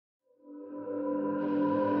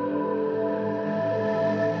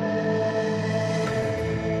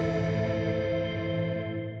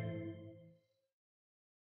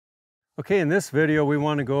Okay, in this video we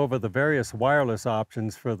want to go over the various wireless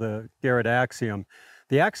options for the Garrett Axiom.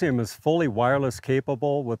 The Axiom is fully wireless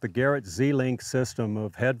capable with the Garrett Z-Lynk system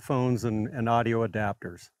of headphones and audio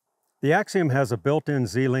adapters. The Axiom has a built-in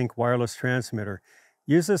Z-Lynk wireless transmitter.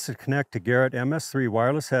 Use this to connect to Garrett MS3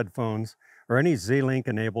 wireless headphones or any Z-Lynk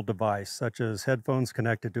enabled device, such as headphones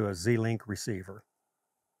connected to a Z-Lynk receiver.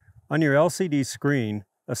 On your LCD screen,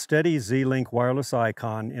 a steady Z-Lynk wireless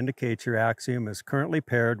icon indicates your Axiom is currently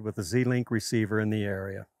paired with a Z-Lynk receiver in the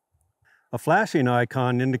area. A flashing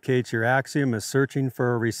icon indicates your Axiom is searching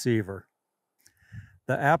for a receiver.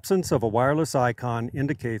 The absence of a wireless icon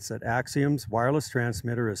indicates that Axiom's wireless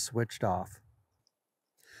transmitter is switched off.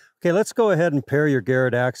 Okay, let's go ahead and pair your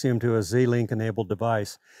Garrett Axiom to a Z-Lynk enabled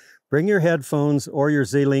device. Bring your headphones or your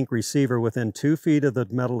Z-Lynk receiver within 2 feet of the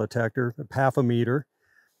metal detector, half a meter.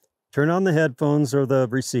 Turn on the headphones or the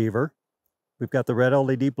receiver. We've got the red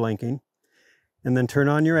LED blinking. And then turn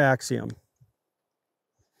on your Axiom.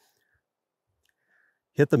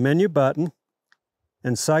 Hit the menu button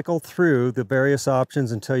and cycle through the various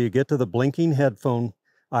options until you get to the blinking headphone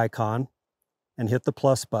icon and hit the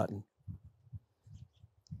plus button.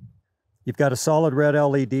 You've got a solid red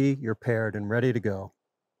LED, you're paired and ready to go.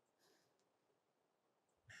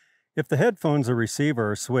 If the headphones or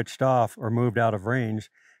receiver are switched off or moved out of range,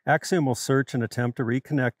 Axiom will search and attempt to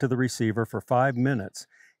reconnect to the receiver for 5 minutes,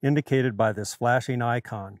 indicated by this flashing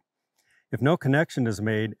icon. If no connection is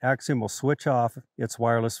made, Axiom will switch off its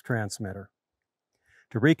wireless transmitter.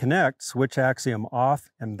 To reconnect, switch Axiom off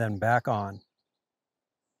and then back on.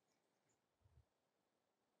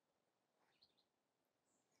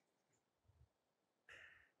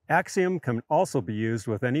 Axiom can also be used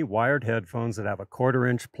with any wired headphones that have a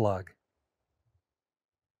 1/4-inch plug.